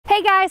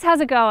Hey guys, how's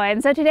it going?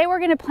 So today we're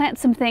going to plant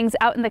some things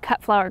out in the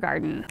cut flower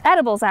garden.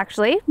 Edibles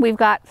actually. We've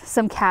got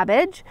some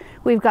cabbage,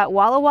 we've got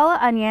Walla Walla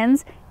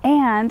onions,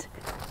 and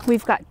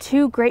we've got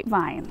 2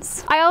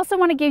 grapevines. I also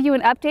want to give you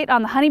an update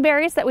on the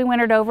honeyberries that we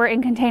wintered over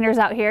in containers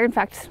out here. In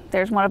fact,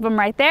 there's one of them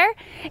right there.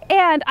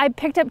 And I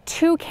picked up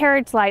 2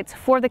 carriage lights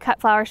for the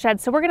cut flower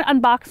shed. So we're going to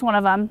unbox one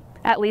of them,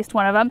 at least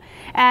one of them,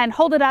 and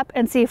hold it up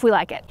and see if we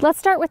like it. Let's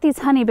start with these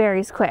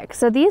honeyberries quick.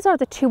 So these are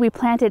the 2 we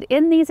planted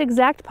in these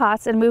exact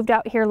pots and moved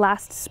out here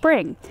last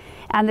spring.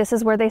 And this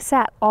is where they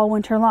sat all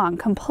winter long,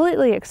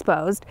 completely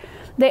exposed.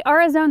 They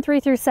are a zone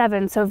 3 through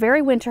 7, so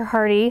very winter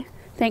hardy,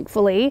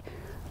 thankfully.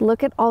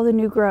 Look at all the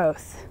new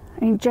growth.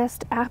 I mean,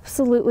 just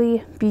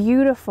absolutely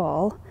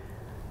beautiful.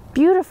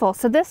 Beautiful.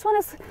 So this one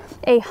is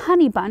a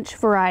honey bunch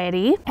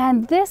variety,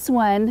 and this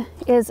one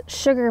is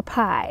sugar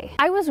pie.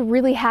 I was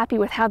really happy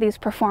with how these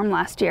performed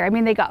last year. I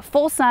mean, they got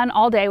full sun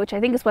all day, which I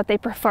think is what they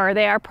prefer.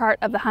 They are part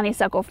of the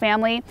honeysuckle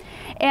family.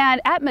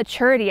 And at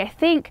maturity, I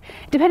think,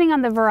 depending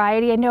on the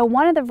variety, I know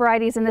one of the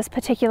varieties in this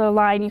particular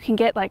line, you can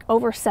get like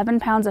over 7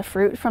 pounds of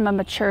fruit from a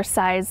mature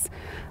size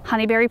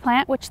honeyberry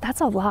plant, which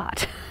that's a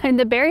lot. And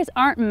the berries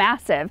aren't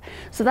massive,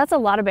 so that's a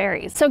lot of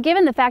berries. So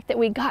given the fact that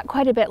we got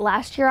quite a bit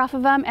last year off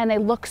of them and they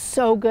look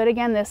so good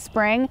again this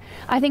spring,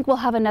 I think we'll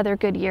have another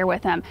good year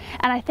with them.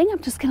 And I think I'm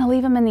just gonna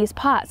leave them in these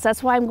pots.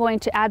 That's why I'm going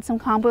to add some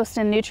compost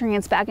and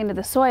nutrients back into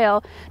the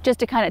soil just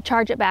to kind of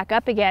charge it back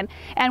up again.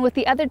 And with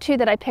the other 2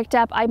 that I picked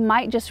up, I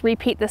might just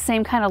repeat the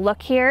same kind of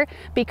look here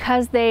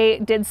because they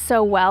did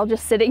so well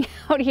just sitting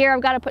out here.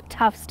 I've got to put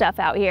tough stuff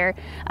out here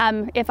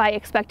if I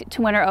expect it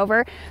to winter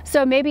over.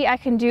 So maybe I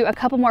can do a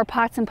couple more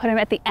pots and put them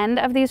at the end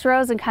of these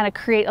rows and kind of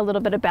create a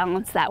little bit of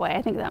balance that way.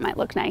 I think that might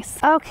look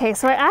nice. Okay,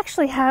 so I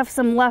actually have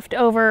some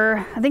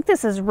leftover, I think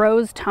this is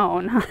rose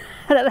tone.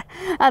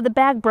 The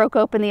bag broke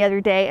open the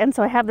other day, and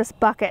so I have this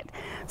bucket.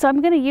 So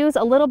I'm going to use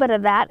a little bit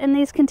of that in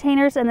these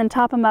containers and then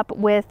top them up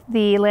with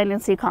the land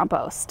and sea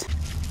compost.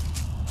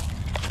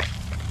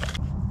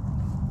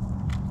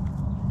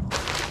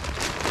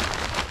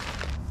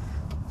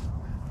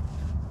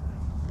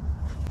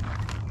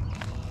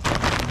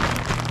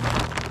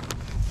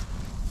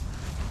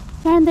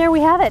 And there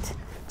we have it.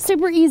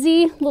 Super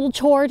easy little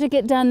chore to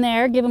get done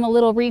there. Give them a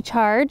little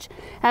recharge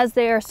as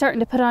they are starting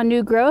to put on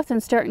new growth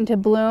and starting to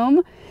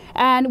bloom.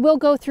 And we'll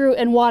go through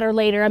and water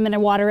later. I'm going to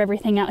water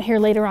everything out here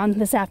later on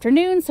this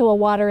afternoon, so we'll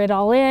water it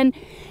all in.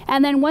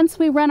 And then once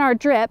we run our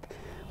drip,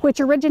 which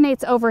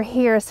originates over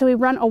here, so we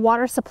run a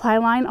water supply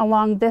line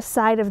along this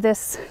side of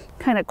this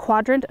kind of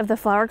quadrant of the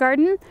flower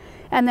garden,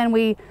 and then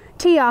we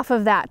tee off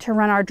of that to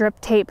run our drip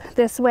tape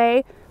this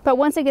way. But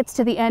once it gets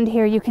to the end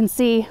here, you can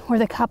see where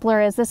the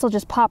coupler is. This will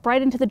just pop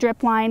right into the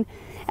drip line,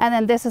 and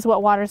then this is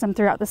what waters them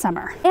throughout the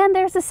summer. And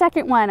there's the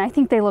second one. I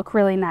think they look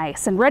really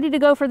nice and ready to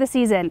go for the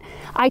season.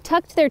 I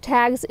tucked their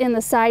tags in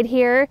the side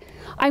here.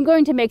 I'm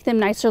going to make them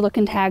nicer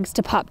looking tags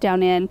to pop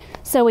down in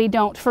so we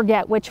don't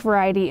forget which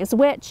variety is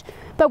which.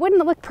 But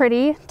wouldn't it look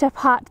pretty to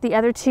pot the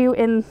other 2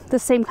 in the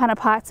same kind of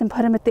pots and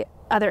put them at the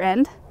other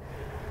end?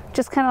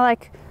 Just kind of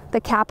like the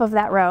cap of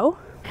that row.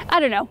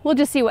 I don't know, we'll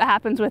just see what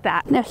happens with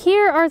that. Now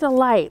here are the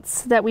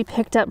lights that we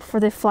picked up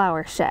for the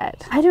flower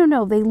shed. I don't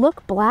know, they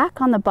look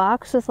black on the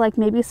box with like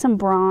maybe some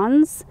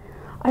bronze.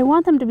 I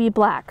want them to be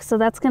black, so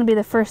that's gonna be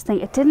the first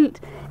thing.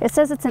 It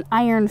says it's an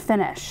iron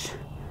finish.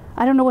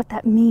 I don't know what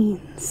that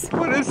means.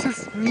 What does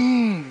this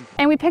mean?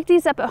 And we picked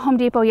these up at Home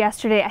Depot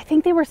yesterday. I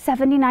think they were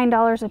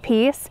 $79 a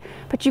piece,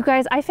 but you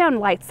guys, I found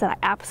lights that I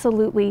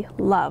absolutely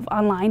love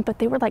online, but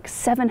they were like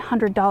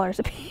 $700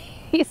 a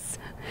piece.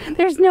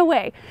 There's no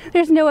way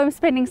I'm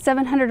spending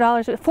 $700,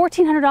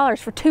 $1,400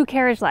 for 2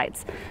 carriage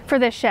lights for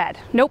this shed.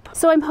 Nope.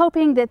 So I'm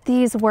hoping that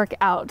these work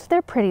out.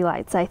 They're pretty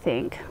lights, I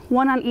think.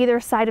 One on either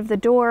side of the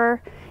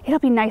door. It'll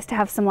be nice to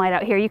have some light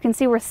out here. You can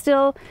see we're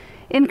still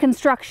in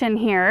construction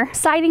here.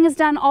 Siding is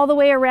done all the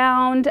way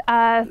around.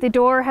 The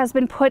door has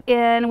been put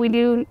in. We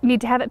do need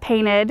to have it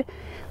painted,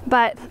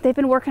 but they've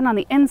been working on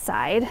the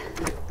inside.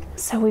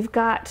 So we've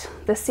got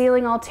the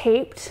ceiling all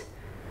taped.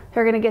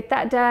 They're gonna get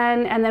that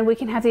done, and then we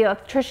can have the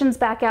electricians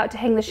back out to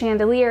hang the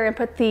chandelier and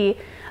put the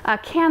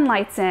can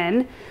lights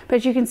in.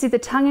 But you can see the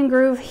tongue and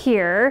groove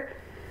here,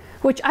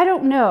 which I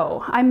don't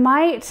know. I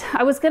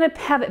was gonna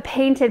have it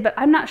painted, but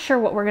I'm not sure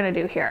what we're gonna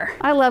do here.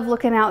 I love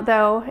looking out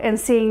though and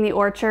seeing the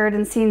orchard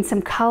and seeing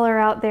some color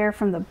out there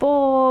from the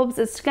bulbs.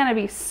 It's gonna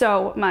be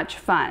so much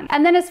fun.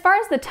 And then as far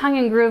as the tongue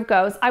and groove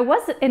goes, I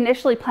was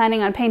initially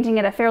planning on painting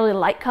it a fairly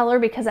light color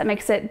because that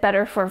makes it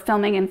better for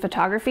filming and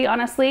photography,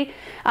 honestly.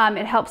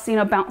 It helps, you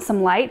know, bounce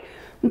some light.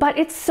 But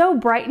it's so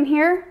bright in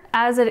here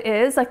as it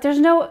is. Like, there's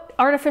no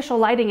artificial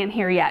lighting in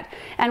here yet.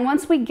 And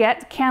once we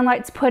get can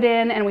lights put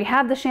in and we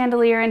have the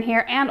chandelier in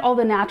here and all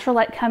the natural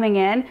light coming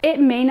in, it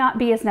may not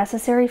be as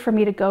necessary for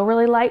me to go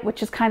really light,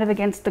 which is kind of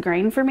against the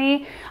grain for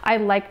me. I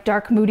like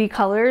dark, moody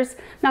colors.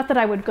 Not that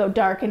I would go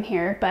dark in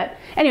here, but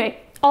anyway,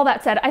 all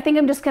that said, I think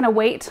I'm just gonna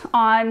wait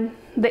on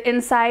the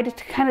inside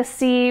to kind of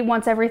see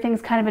once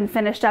everything's kind of been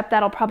finished up.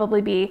 That'll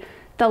probably be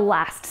the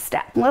last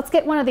step. Let's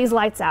get one of these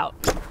lights out.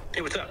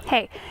 Hey, what's up?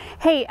 Hey,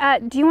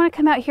 do you want to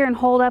come out here and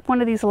hold up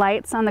one of these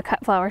lights on the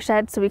cut flower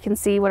shed so we can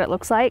see what it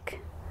looks like?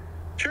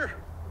 Sure.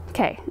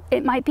 Okay,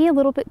 it might be a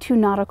little bit too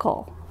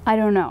nautical. I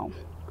don't know.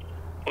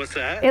 What's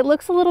that? It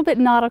looks a little bit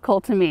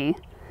nautical to me.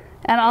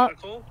 And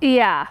Nautical?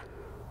 Yeah.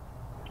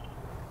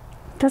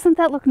 Doesn't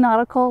that look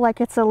nautical? Like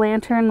it's a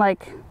lantern,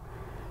 like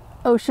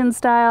ocean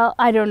style?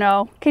 I don't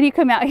know. Can you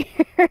come out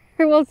here?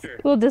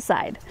 We'll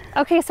decide.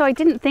 Okay, so I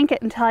didn't think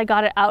it until I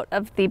got it out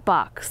of the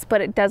box, but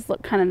it does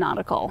look kind of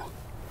nautical.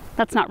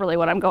 That's not really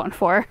what I'm going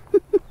for.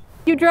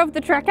 You drove the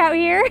truck out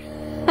here? You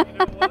know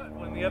what?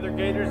 When the other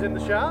gator's in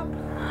the shop?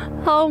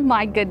 Oh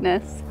my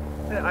goodness.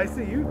 Yeah, I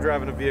see you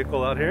driving a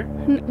vehicle out here.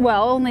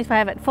 Well, only if I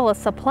have it full of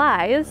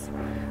supplies.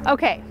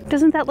 Okay,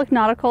 doesn't that look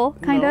nautical,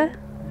 kinda?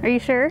 No. Are you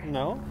sure?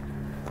 No.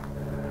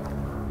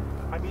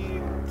 I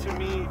mean, to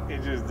me,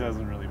 it just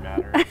doesn't really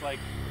matter. It's like,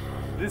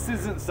 this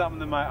isn't something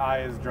that my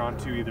eye is drawn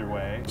to either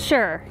way.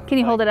 Sure. Can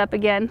you hold it up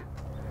again?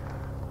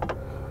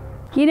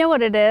 You know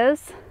what it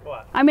is?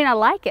 What? I mean, I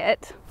like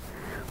it,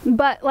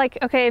 but like,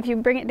 okay, if you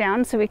bring it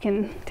down so we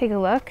can take a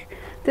look,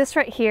 this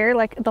right here,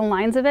 like the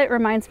lines of it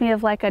reminds me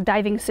of like a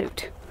diving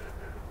suit.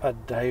 A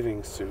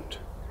diving suit.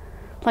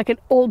 Like an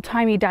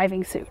old-timey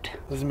diving suit.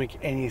 Doesn't make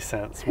any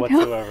sense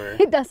whatsoever.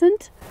 It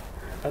doesn't?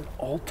 An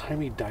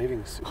old-timey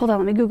diving suit. Hold on,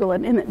 let me Google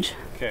an image.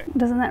 Okay.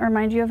 Doesn't that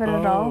remind you of it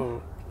at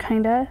all?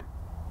 Kinda?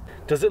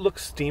 Does it look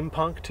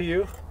steampunk to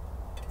you?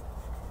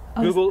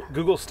 Oh,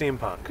 Google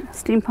steampunk.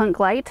 Steampunk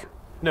light?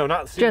 No,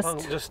 not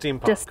steampunk, just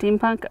steampunk. Just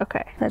steampunk?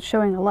 Okay. That's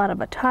showing a lot of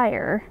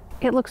attire.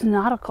 It looks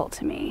nautical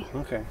to me.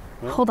 Okay.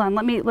 Well, Hold on,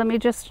 let me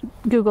just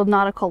Google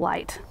nautical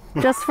light.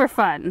 Just for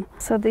fun.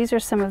 So these are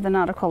some of the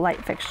nautical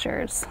light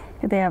fixtures.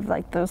 They have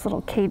like those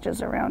little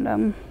cages around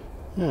them.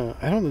 yeah,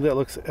 I don't think that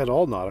looks at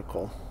all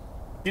nautical.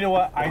 You know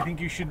what I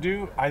think you should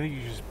do? I think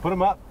you should just put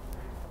them up,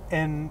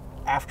 and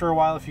after a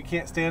while, if you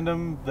can't stand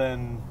them,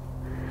 then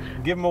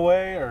give them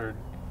away or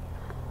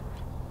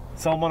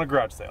sell them on a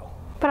garage sale.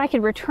 But I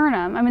could return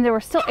them. I mean, they were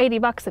still 80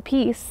 bucks a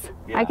piece.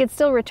 Yeah. I could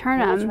still return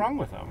Well, them. what's wrong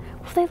with them?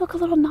 Well, they look a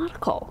little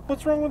nautical.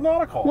 What's wrong with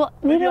nautical? Well,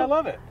 we maybe I don't-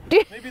 love it.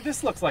 Maybe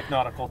this looks like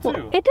nautical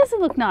too. It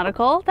doesn't look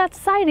nautical. That's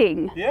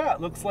siding. Yeah,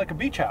 it looks like a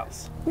beach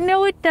house.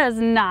 No, it does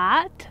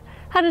not.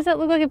 How does that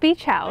look like a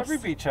beach house? Every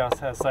beach house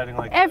has siding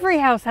like Every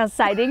house has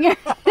siding.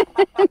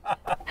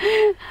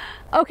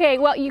 Okay,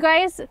 well, you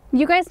guys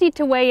need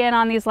to weigh in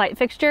on these light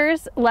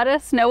fixtures. Let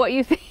us know what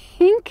you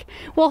think.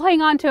 We'll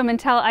hang on to them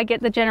until I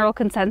get the general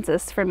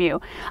consensus from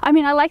you. I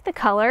mean, I like the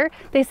color.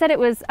 They said it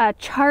was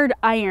charred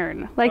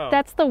iron. Like,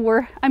 that's the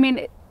word. I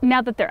mean,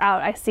 now that they're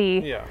out, I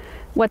see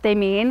what they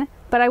mean.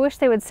 But I wish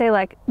they would say,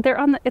 like,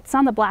 it's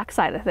on the black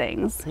side of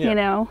things, you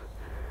know?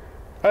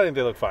 I think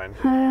they look fine.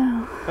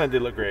 I think they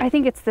look great. I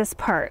think it's this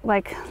part,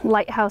 like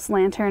lighthouse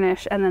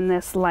lanternish, and then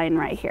this line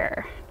right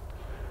here.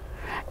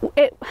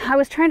 I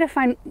was trying to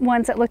find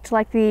ones that looked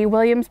like the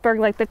Williamsburg,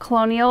 like the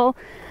colonial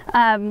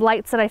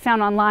lights that I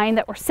found online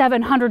that were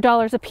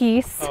 $700 a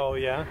piece. Oh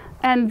yeah.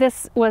 And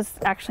this was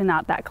actually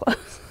not that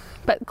close,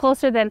 but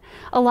closer than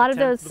a lot of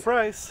those. The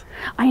price.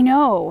 I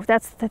know,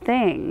 that's the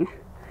thing.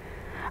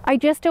 I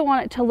just don't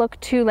want it to look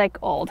too like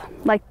old,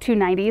 like too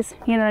 90s,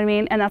 you know what I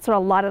mean? And that's what a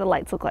lot of the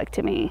lights look like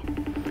to me.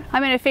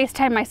 I'm gonna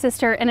FaceTime my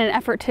sister in an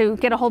effort to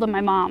get a hold of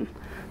my mom,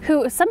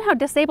 who somehow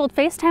disabled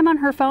FaceTime on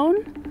her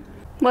phone.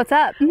 What's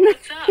up?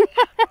 What's up?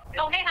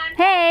 Oh, hey, hon.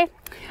 Hey.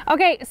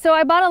 Okay, so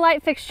I bought a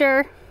light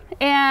fixture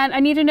and I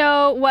need to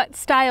know what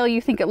style you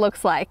think it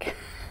looks like.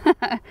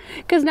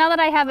 Because now that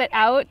I have it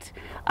out,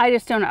 I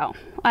just don't know.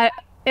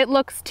 It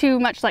looks too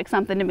much like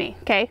something to me,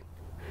 okay?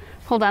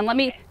 Hold on,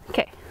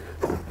 okay.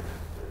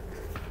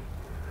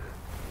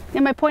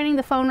 Am I pointing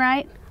the phone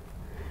right?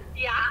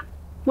 Yeah,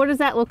 What does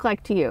that look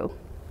like to you?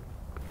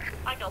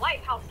 like a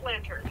lighthouse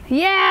lantern.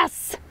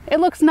 Yes! It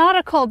looks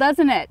nautical,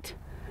 doesn't it?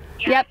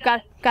 Yeah,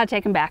 Yep, got to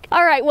take them back.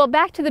 All right, well,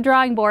 back to the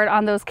drawing board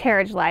on those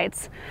carriage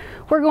lights.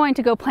 We're going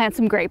to go plant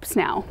some grapes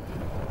now.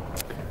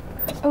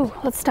 Oh,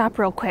 let's stop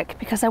real quick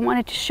because I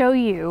wanted to show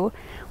you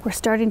we're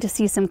starting to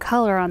see some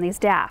color on these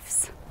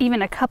daffs.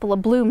 Even a couple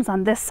of blooms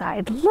on this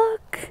side.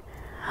 Look!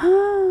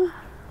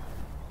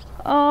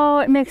 Oh,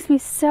 it makes me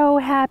so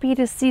happy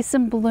to see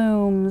some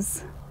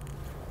blooms.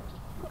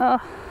 Oh.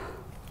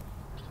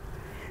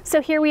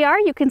 So here we are.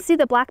 You can see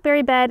the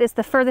blackberry bed is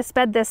the furthest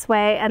bed this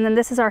way, and then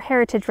this is our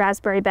heritage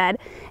raspberry bed.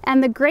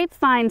 And the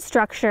grapevine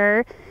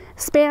structure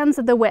spans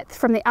the width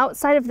from the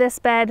outside of this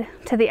bed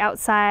to the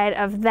outside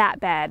of that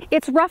bed.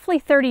 It's roughly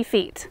 30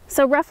 feet.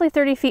 So roughly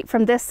 30 feet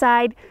from this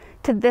side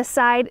to this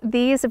side.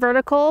 These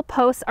vertical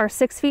posts are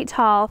 6 feet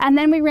tall. And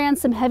then we ran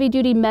some heavy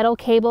duty metal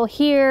cable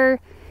here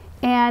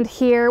and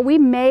here. We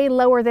may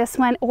lower this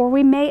one or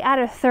we may add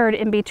a third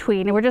in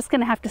between. We're just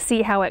gonna have to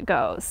see how it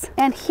goes.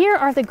 And here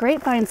are the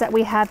grapevines that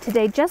we have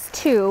today, just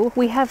 2.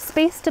 We have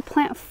space to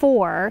plant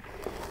 4.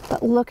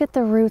 But look at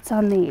the roots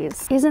on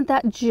these. Isn't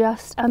that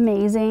just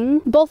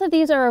amazing? Both of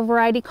these are a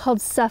variety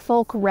called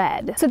Suffolk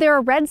Red. So they're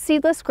a red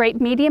seedless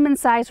grape, medium in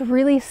size,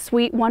 really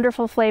sweet,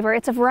 wonderful flavor.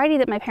 It's a variety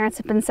that my parents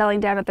have been selling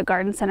down at the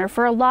garden center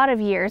for a lot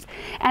of years,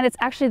 and it's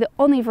actually the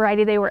only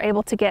variety they were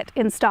able to get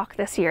in stock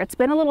this year. It's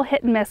been a little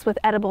hit and miss with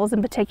edibles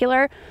in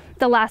particular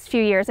the last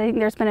few years. I think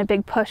there's been a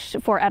big push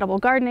for edible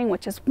gardening,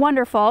 which is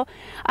wonderful.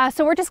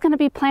 So we're just going to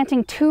be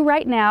planting 2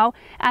 right now,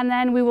 and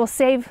then we will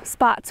save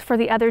spots for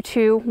the other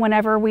 2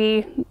 whenever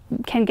we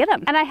can get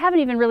them. And I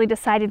haven't even really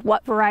decided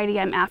what variety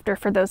I'm after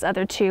for those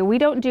other 2. We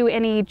don't do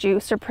any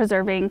juice or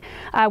preserving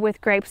with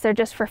grapes. They're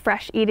just for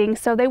fresh eating,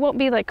 so they won't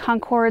be like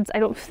Concords, I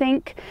don't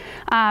think,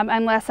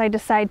 unless I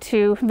decide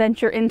to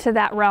venture into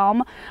that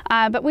realm.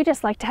 But we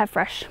just like to have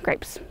fresh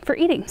grapes for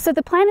eating. So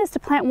the plan is to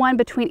plant 1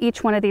 between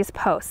each one of these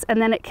posts,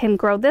 and then it can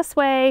grow this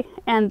way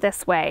and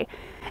this way.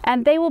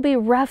 And they will be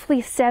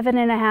roughly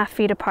 7.5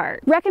 feet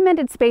apart.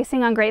 Recommended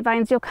spacing on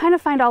grapevines you'll kind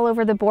of find all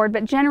over the board,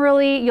 but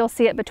generally you'll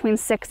see it between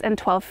 6 and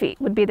 12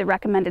 feet would be the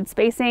recommended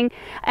spacing.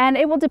 And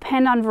it will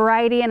depend on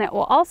variety, and it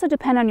will also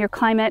depend on your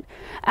climate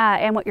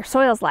and what your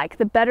soil's like.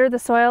 The better the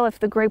soil, if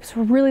the grapes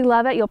really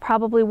love it, you'll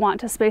probably want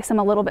to space them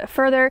a little bit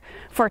further.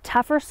 For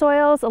tougher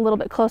soils, a little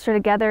bit closer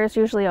together is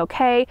usually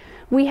okay.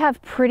 We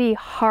have pretty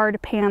hard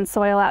pan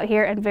soil out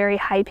here and very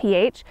high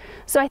pH,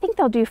 so I think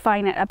they'll do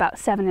fine at about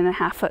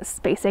 7.5 foot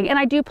spacing. And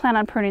I do plan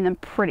on pruning them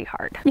pretty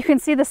hard. You can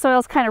see the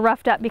soil's kind of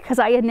roughed up because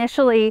I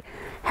initially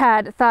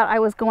had thought I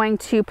was going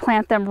to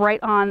plant them right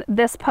on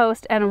this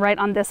post and right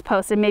on this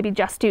post and maybe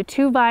just do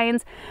 2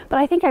 vines, but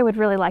I think I would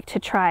really like to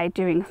try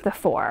doing the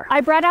 4.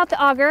 I brought out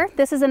the auger.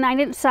 This is a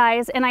 9-inch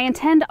size, and I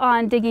intend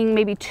on digging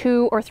maybe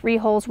 2 or 3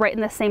 holes right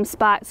in the same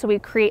spot so we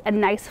create a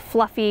nice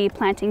fluffy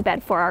planting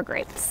bed for our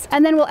grapes.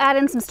 And then we'll add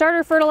in some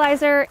starter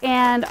fertilizer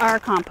and our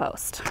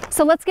compost.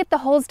 So let's get the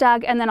holes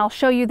dug, and then I'll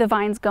show you the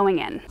vines going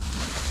in.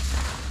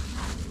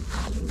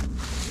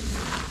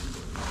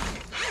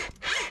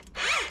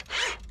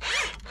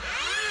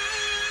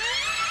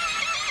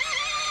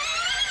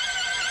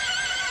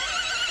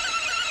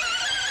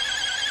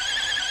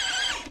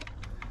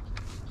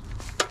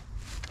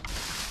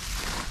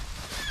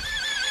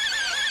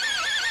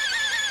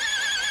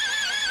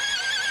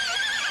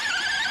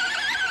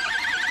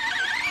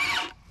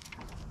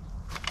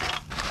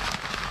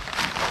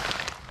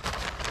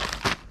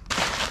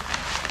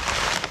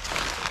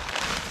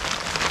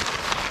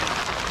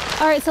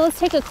 All right, so let's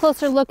take a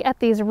closer look at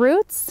these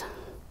roots.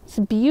 It's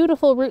a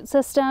beautiful root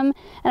system,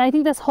 and I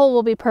think this hole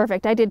will be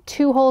perfect. I did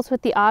 2 holes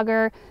with the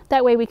auger.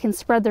 That way we can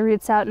spread the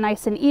roots out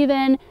nice and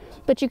even,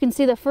 but you can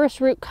see the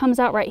first root comes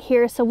out right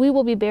here, so we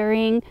will be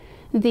burying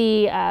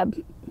the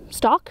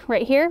stalk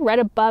right here, right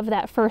above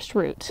that first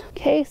root.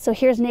 Okay, so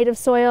here's native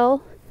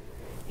soil.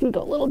 You can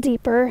go a little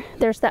deeper.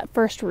 There's that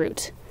first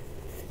root.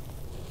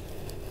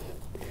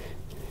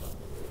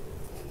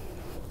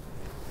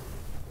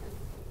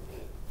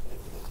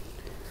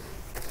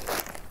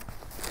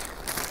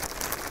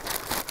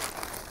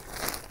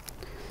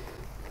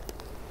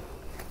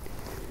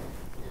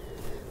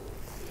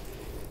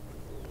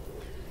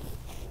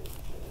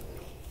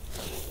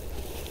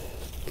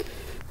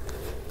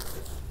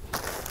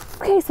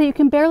 Okay, so you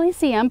can barely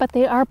see them, but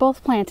they are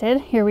both planted.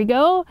 Here we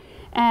go.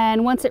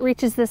 And once it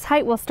reaches this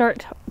height, we'll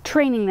start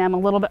training them a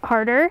little bit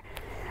harder.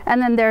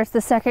 And then there's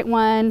the second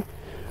one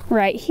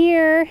right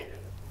here.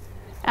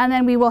 And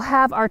then we will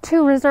have our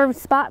 2 reserved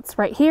spots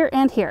right here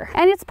and here.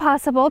 And it's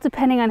possible,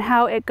 depending on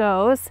how it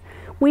goes,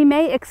 we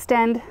may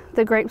extend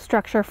the grape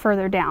structure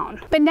further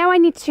down. But now I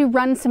need to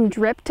run some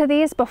drip to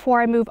these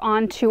before I move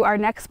on to our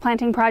next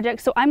planting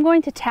project. So I'm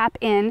going to tap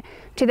in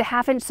to the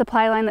 1/2-inch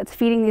supply line that's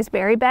feeding these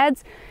berry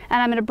beds,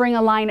 and I'm going to bring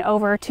a line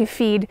over to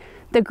feed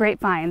the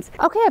grapevines.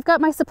 Okay, I've got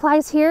my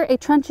supplies here, a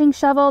trenching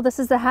shovel. This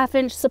is the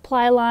 1/2-inch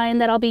supply line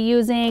that I'll be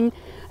using.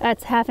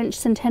 It's 1/2-inch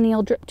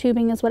Centennial drip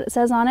tubing is what it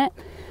says on it.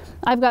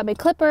 I've got my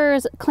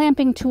clippers,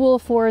 clamping tool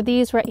for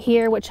these right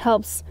here, which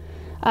helps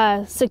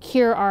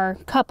secure our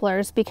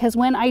couplers, because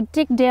when I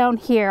dig down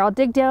here, I'll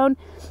dig down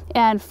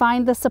and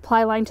find the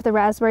supply line to the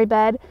raspberry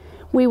bed.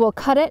 We will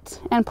cut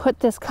it and put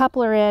this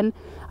coupler in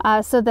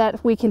so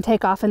that we can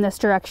take off in this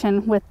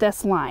direction with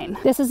this line.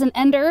 This is an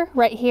ender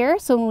right here,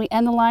 so when we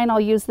end the line, I'll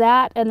use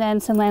that and then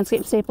some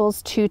landscape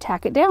staples to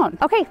tack it down.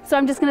 Okay, so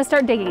I'm just gonna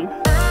start digging.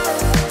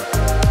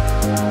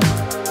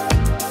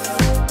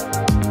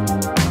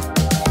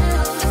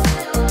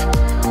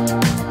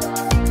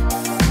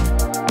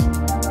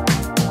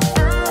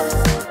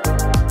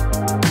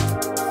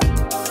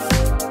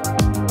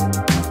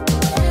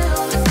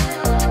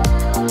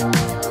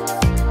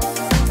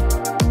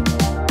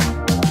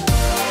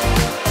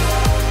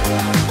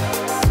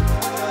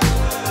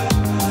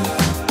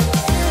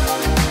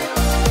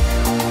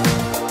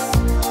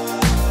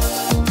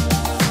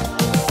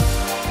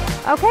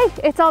 Okay,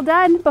 it's all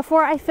done.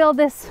 Before I fill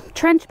this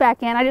trench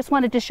back in, I just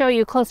wanted to show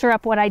you closer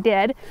up what I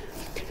did.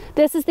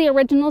 This is the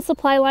original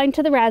supply line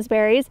to the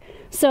raspberries.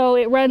 So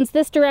it runs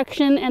this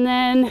direction, and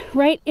then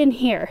right in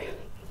here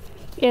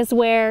is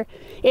where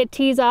it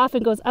tees off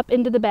and goes up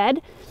into the bed.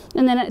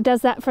 And then it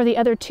does that for the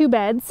other 2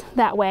 beds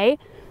that way.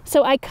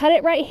 So I cut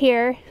it right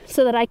here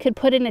so that I could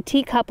put in a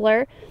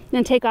T-coupler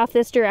and take off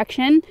this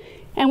direction.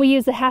 And we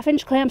use the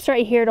 1/2-inch clamps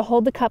right here to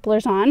hold the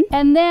couplers on.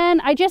 And then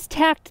I just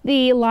tacked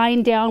the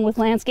line down with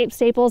landscape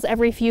staples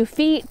every few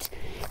feet,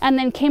 and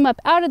then came up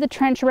out of the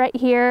trench right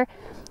here.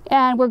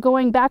 And we're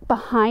going back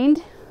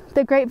behind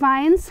the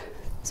grapevines.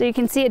 So you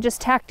can see it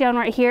just tacked down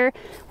right here.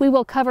 We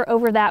will cover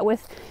over that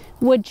with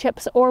wood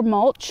chips or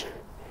mulch.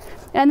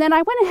 And then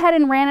I went ahead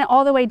and ran it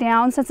all the way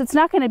down, since it's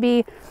not going to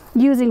be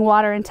using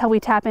water until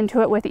we tap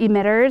into it with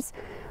emitters.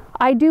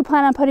 I do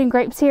plan on putting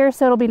grapes here,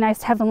 so it'll be nice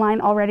to have the line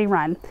already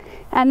run.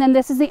 And then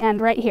this is the end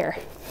right here.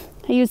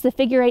 I use the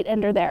figure 8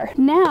 ender there.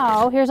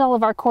 Now, here's all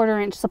of our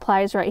 1/4-inch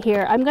supplies right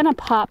here. I'm gonna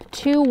pop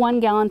 2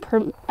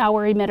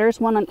 1-gallon-per-hour emitters,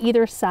 one on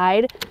either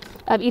side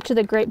of each of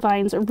the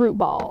grapevine's root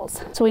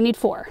balls. So we need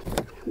 4.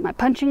 My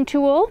punching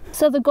tool.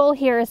 So the goal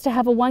here is to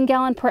have a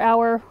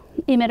 1-gallon-per-hour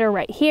emitter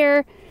right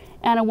here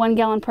and a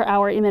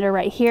 1-gallon-per-hour emitter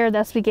right here.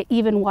 Thus we get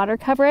even water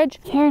coverage.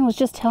 Karen was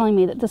just telling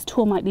me that this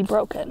tool might be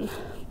broken.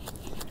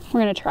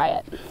 We're gonna try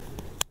it.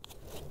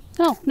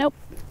 Oh, nope.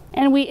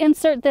 And we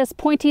insert this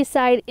pointy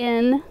side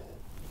in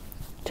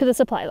to the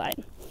supply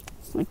line,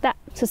 like that.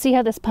 So see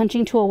how this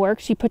punching tool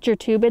works? You put your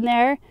tube in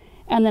there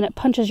and then it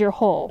punches your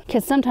hole,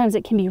 because sometimes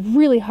it can be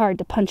really hard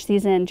to punch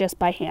these in just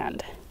by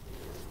hand.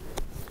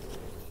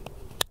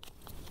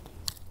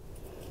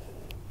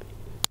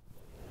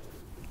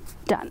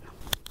 Done.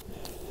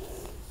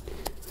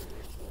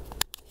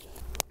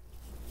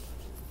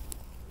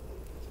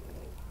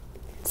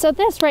 So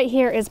this right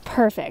here is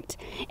perfect.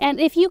 And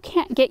if you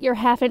can't get your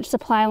 1/2-inch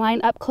supply line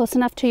up close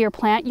enough to your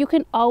plant, you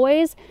can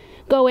always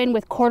go in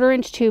with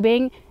 1/4-inch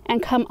tubing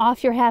and come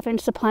off your 1/2-inch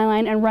supply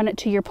line and run it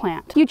to your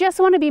plant. You just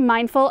want to be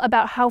mindful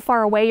about how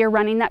far away you're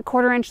running that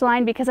 1/4-inch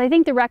line, because I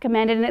think the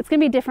recommended, and it's going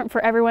to be different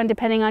for everyone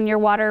depending on your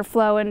water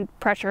flow and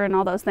pressure and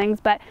all those things,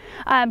 but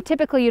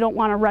typically you don't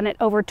want to run it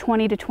over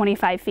 20 to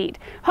 25 feet.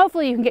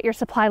 Hopefully you can get your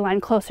supply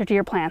line closer to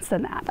your plants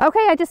than that.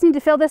 Okay, I just need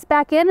to fill this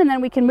back in and then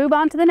we can move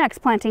on to the next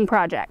planting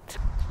project.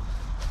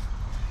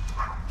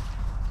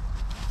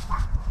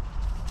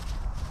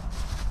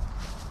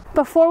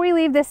 Before we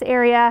leave this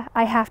area,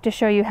 I have to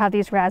show you how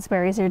these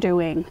raspberries are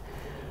doing.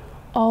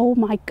 Oh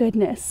my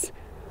goodness,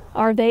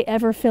 are they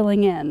ever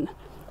filling in?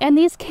 And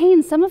these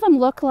canes, some of them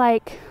look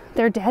like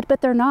they're dead,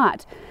 but they're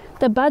not.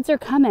 The buds are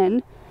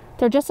coming.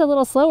 They're just a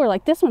little slower.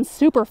 Like this one's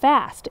super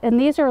fast, and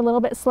these are a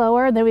little bit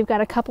slower. Then we've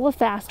got a couple of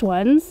fast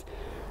ones.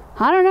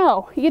 I don't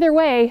know. Either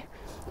way,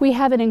 we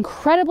have an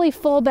incredibly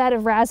full bed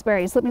of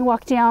raspberries. Let me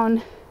walk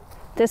down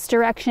this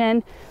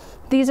direction.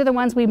 These are the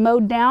ones we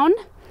mowed down.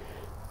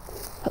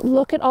 But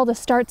look at all the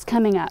starts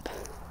coming up.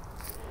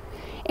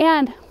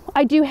 And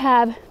I do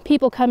have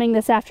people coming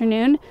this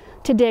afternoon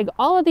to dig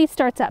all of these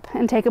starts up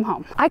and take them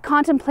home. I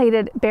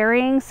contemplated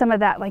burying some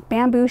of that like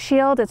bamboo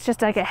shield. It's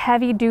just like a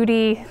heavy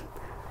duty,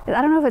 I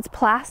don't know if it's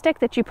plastic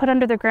that you put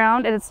under the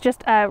ground, and it's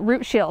just a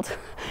root shield.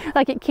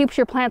 Like it keeps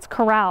your plants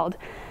corralled.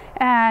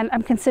 And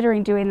I'm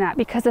considering doing that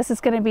because this is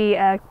going to be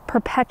a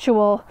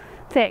perpetual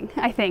thing.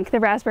 I think the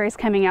raspberries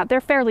coming out,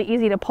 they're fairly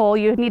easy to pull.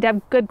 You need to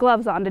have good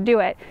gloves on to do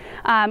it,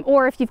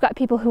 or if you've got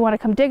people who want to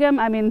come dig them,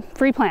 I mean,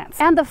 free plants.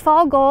 And the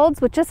fall golds,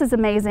 which just is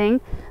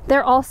amazing,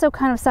 they're also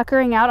kind of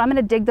suckering out. I'm going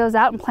to dig those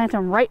out and plant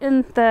them right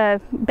in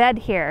the bed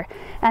here,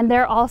 and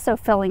they're also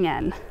filling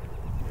in.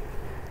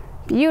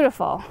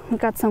 Beautiful. We've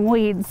got some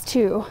weeds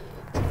too.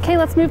 Okay,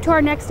 let's move to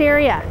our next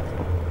area.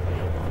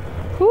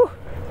 Whew.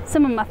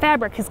 Some of my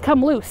fabric has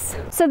come loose.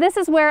 So this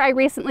is where I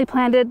recently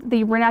planted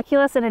the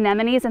ranunculus and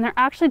anemones, and they're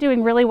actually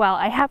doing really well.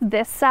 I have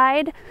this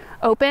side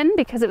open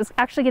because it was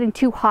actually getting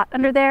too hot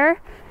under there,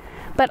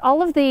 but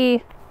all of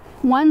the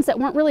ones that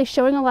weren't really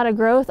showing a lot of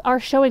growth are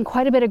showing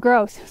quite a bit of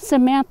growth.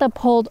 Samantha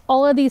pulled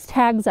all of these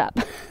tags up.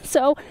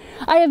 So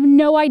I have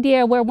no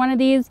idea where one of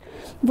these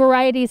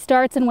varieties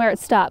starts and where it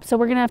stops. So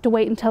we're gonna have to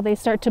wait until they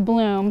start to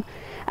bloom.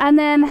 And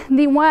then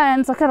the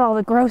ones, look at all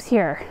the growth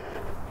here.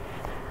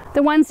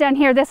 The ones down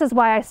here, this is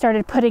why I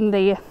started putting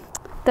the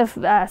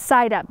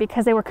side up,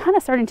 because they were kind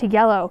of starting to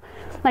yellow.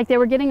 Like they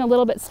were getting a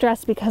little bit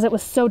stressed because it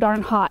was so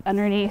darn hot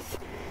underneath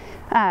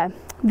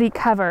the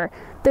cover.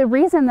 The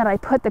reason that I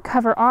put the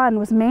cover on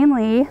was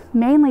mainly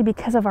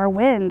because of our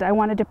wind. I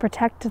wanted to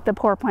protect the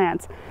poor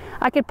plants.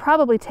 I could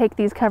probably take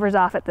these covers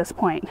off at this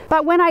point.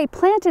 But when I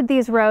planted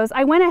these rows,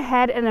 I went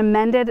ahead and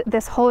amended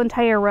this whole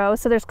entire row.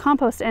 So there's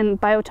compost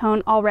and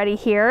biotone already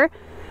here,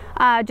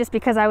 just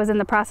because I was in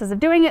the process of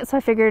doing it. So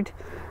I figured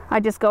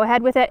I'd just go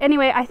ahead with it.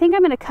 Anyway, I think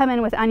I'm gonna come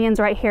in with onions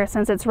right here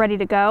since it's ready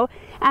to go.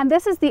 And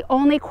this is the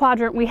only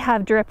quadrant we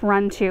have drip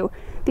run to.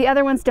 The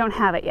other ones don't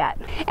have it yet.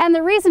 And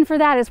the reason for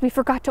that is we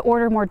forgot to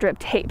order more drip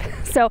tape.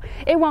 So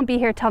it won't be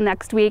here till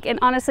next week. And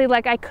honestly,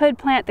 like I could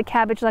plant the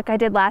cabbage like I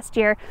did last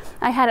year.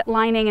 I had it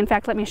lining, in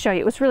fact, let me show you,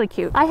 it was really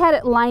cute. I had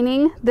it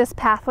lining this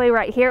pathway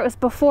right here. It was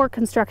before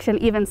construction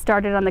even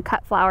started on the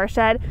cut flower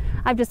shed.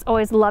 I've just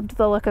always loved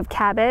the look of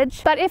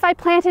cabbage. But if I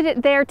planted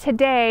it there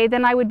today,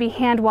 then I would be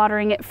hand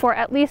watering it for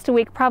at least least a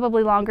week,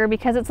 probably longer,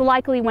 because it's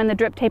likely when the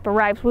drip tape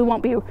arrives, we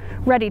won't be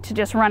ready to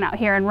just run out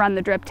here and run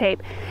the drip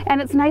tape. And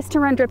it's nice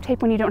to run drip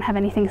tape when you don't have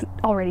anything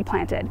already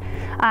planted.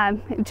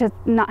 Just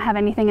not have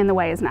anything in the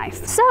way is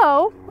nice.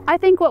 So I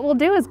think what we'll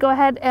do is go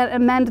ahead and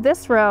amend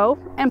this row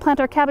and plant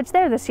our cabbage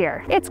there this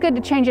year. It's good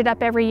to change it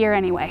up every year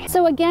anyway.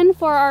 So again,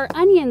 for our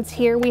onions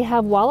here, we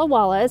have Walla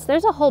Wallas.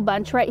 There's a whole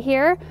bunch right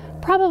here.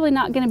 Probably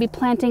not going to be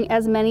planting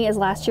as many as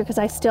last year because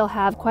I still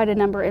have quite a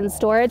number in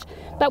storage,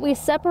 but we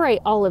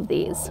separate all of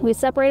these. We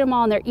separate them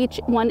all and they're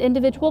each one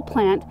individual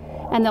plant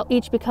and they'll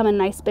each become a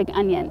nice big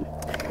onion.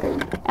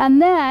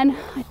 And then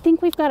I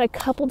think we've got a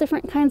couple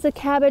different kinds of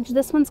cabbage.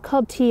 This one's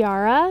called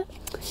Tiara,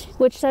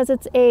 which says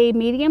it's a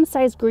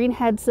medium-sized green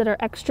heads that are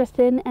extra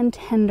thin and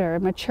tender,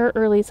 mature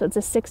early, so it's a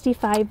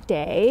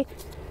 65-day.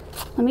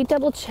 Let me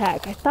double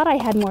check. I thought I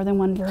had more than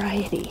one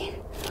variety.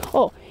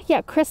 Oh,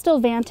 yeah, Crystal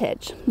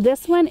Vantage.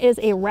 This one is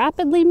a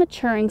rapidly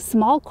maturing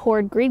small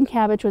cord green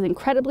cabbage with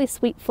incredibly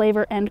sweet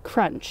flavor and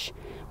crunch,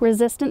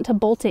 resistant to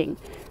bolting,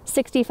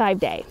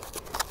 65-day.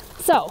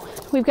 So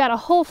we've got a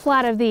whole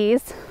flat of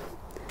these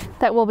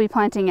that we'll be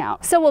planting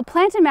out. So we'll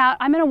plant them out.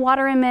 I'm gonna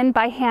water them in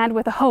by hand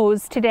with a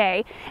hose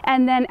today.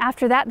 And then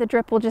after that, the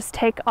drip will just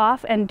take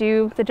off and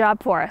do the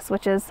job for us,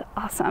 which is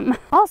awesome.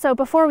 Also,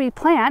 before we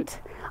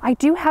plant, I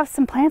do have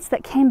some plants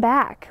that came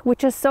back,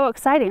 which is so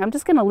exciting. I'm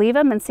just gonna leave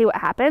them and see what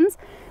happens.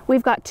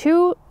 We've got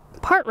 2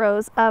 part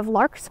rows of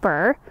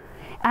larkspur,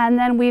 and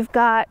then we've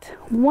got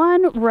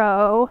 1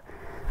 row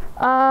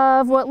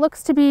of what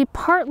looks to be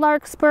part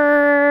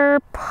larkspur,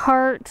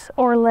 part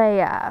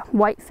orlea,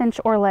 whitefinch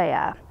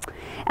orlea.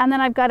 And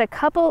then I've got a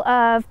couple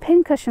of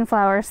pincushion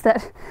flowers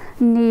that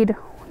need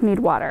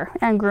water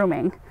and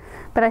grooming.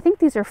 But I think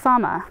these are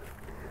Fama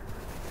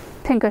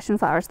pincushion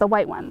flowers, the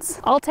white ones.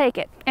 I'll take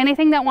it.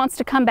 Anything that wants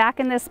to come back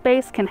in this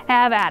space can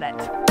have at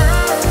it.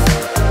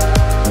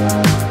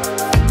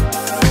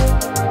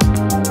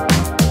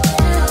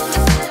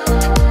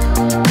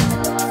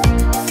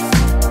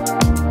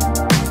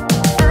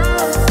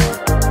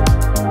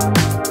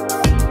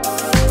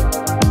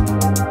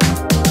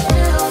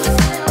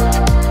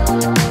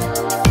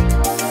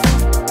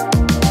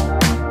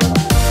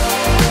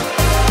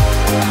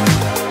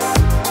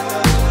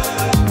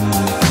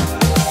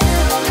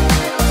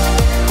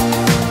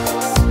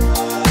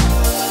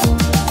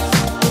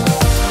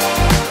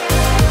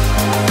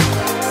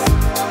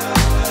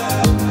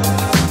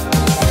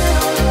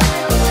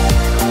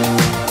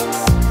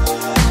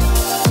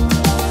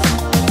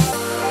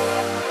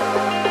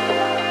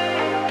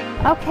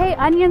 Okay,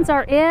 onions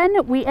are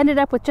in. We ended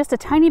up with just a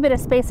tiny bit of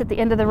space at the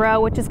end of the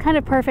row, which is kind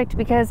of perfect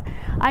because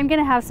I'm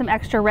gonna have some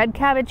extra red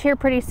cabbage here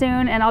pretty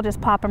soon and I'll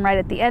just pop them right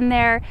at the end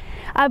there.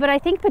 But I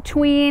think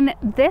between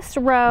this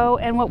row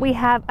and what we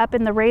have up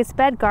in the raised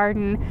bed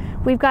garden,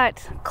 we've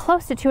got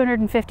close to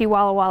 250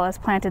 Walla Wallas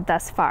planted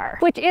thus far,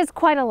 which is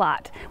quite a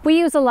lot. We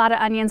use a lot of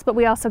onions, but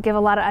we also give a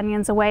lot of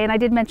onions away. And I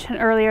did mention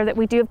earlier that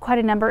we do have quite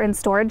a number in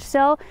storage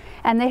still,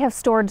 and they have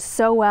stored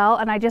so well.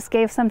 And I just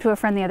gave some to a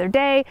friend the other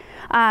day,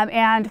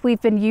 and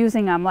we've been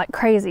using them like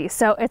crazy.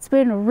 So it's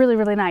been really,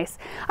 really nice.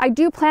 I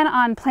do plan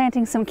on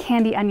planting some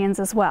candy onions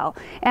as well.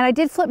 And I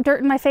did flip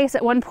dirt in my face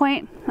at one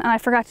point and I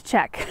forgot to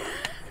check.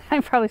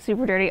 I'm probably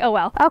super dirty. Oh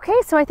well. Okay,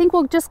 so I think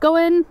we'll just go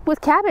in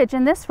with cabbage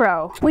in this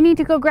row. We need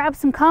to go grab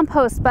some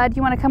compost, bud.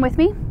 You want to come with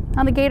me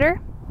on the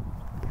gator?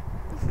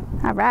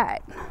 All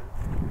right.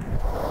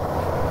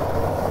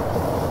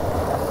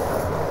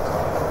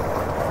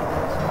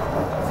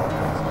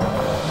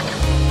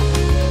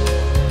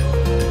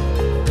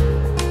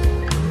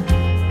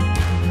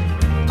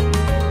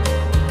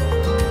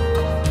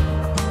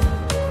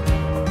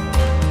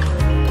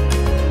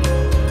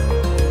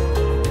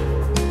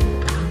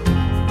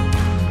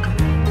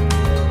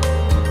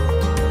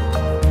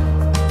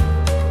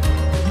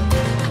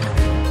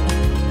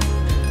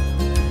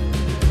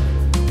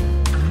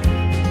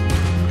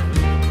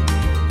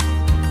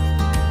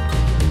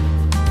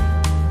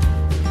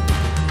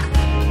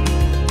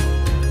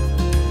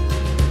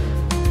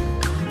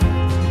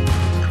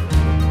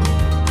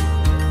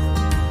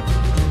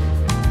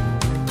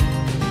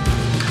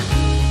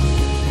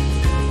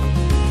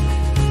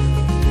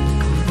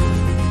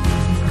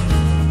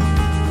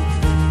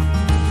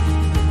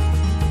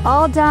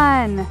 All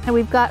done. And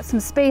we've got some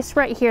space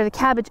right here, the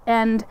cabbage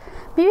end,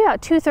 maybe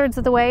about 2/3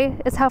 of the way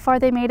is how far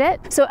they made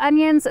it. So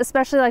onions,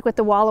 especially like with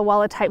the Walla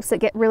Walla types that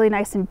get really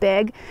nice and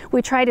big,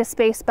 we try to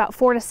space about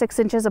 4 to 6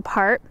 inches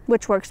apart,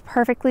 which works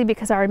perfectly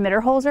because our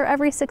emitter holes are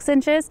every 6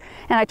 inches.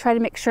 And I try to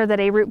make sure that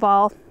a root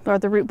ball or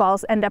the root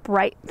balls end up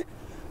right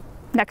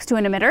next to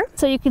an emitter.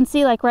 So you can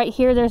see like right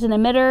here, there's an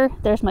emitter,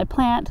 there's my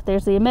plant,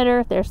 there's the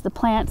emitter, there's the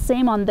plant,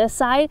 same on this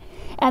side.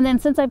 And then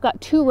since I've got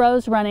 2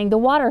 rows running, the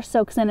water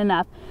soaks in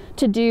enough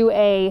to do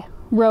a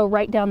row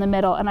right down the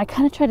middle. And I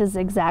kind of try to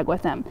zigzag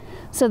with them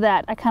so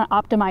that I kind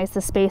of optimize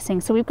the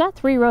spacing. So we've got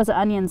 3 rows of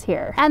onions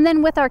here. And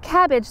then with our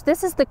cabbage,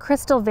 this is the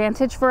Crystal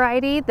Vantage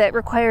variety that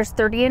requires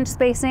 30-inch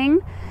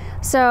spacing.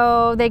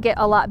 So they get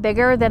a lot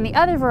bigger than the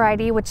other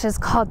variety, which is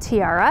called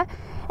Tiara.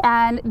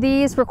 and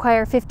these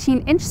require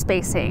 15-inch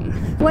spacing.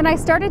 When I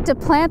started to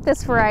plant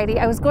this variety,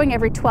 I was going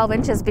every 12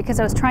 inches because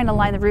I was trying to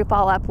line the root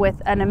ball up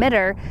with an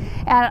emitter,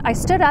 and I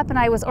stood up and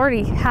I was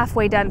already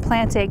halfway done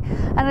planting,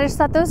 and I just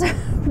thought those are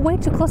way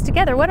too close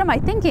together. What am I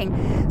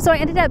thinking? So I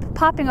ended up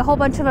popping a whole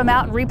bunch of them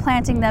out and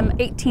replanting them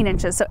 18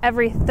 inches, so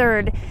every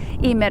third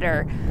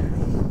emitter.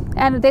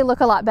 And they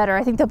look a lot better.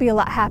 I think they'll be a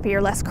lot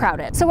happier, less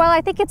crowded. So while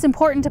I think it's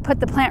important to put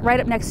the plant right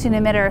up next to an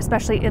emitter,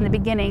 especially in the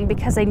beginning,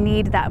 because they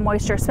need that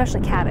moisture, especially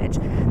cabbage.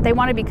 They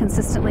want to be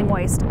consistently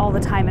moist all the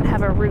time and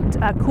have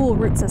a cool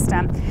root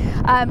system.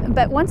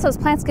 But once those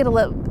plants get a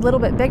little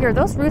bit bigger,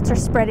 those roots are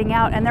spreading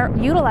out and they're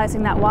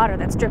utilizing that water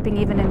that's dripping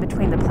even in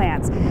between the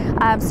plants.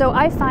 So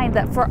I find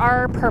that for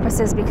our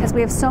purposes, because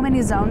we have so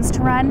many zones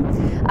to run,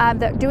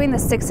 that doing the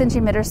 6-inch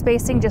emitter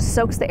spacing just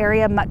soaks the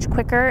area much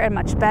quicker and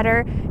much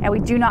better, and we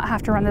do not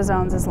have to run the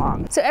zones as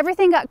long. So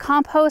everything got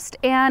compost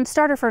and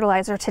starter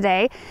fertilizer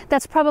today.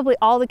 That's probably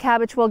all the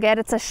cabbage will get.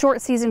 It's a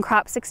short season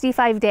crop,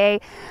 65-day.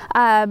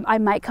 I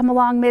might come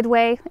along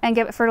midway and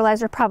give it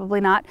fertilizer,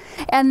 probably not.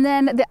 And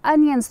then the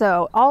onions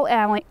though, all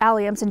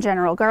alliums in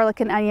general, garlic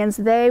and onions,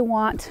 they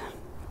want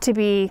to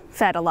be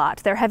fed a lot.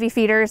 They're heavy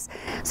feeders.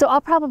 So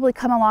I'll probably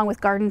come along with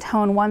Garden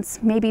Tone once,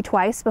 maybe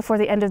twice before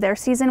the end of their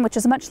season, which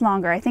is much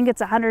longer. I think it's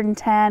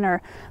 110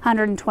 or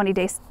 120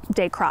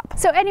 day crop.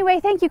 So anyway,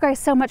 thank you guys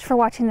so much for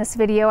watching this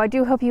video. I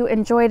do hope you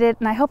enjoyed it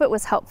and I hope it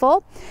was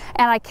helpful.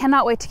 And I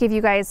cannot wait to give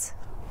you guys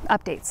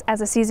updates as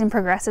the season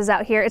progresses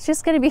out here. It's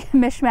just going to be a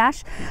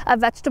mishmash of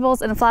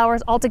vegetables and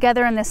flowers all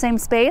together in the same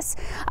space.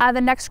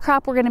 The next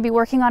crop we're going to be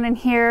working on in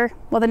here,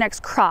 well, the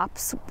next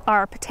crops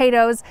are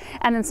potatoes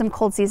and then some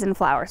cold season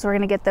flowers. So we're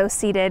going to get those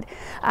seeded.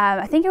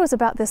 I think it was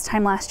about this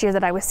time last year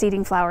that I was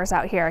seeding flowers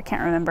out here. I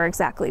can't remember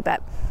exactly,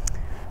 but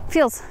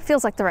feels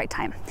like the right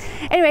time.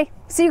 Anyway,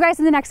 see you guys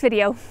in the next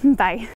video. Bye.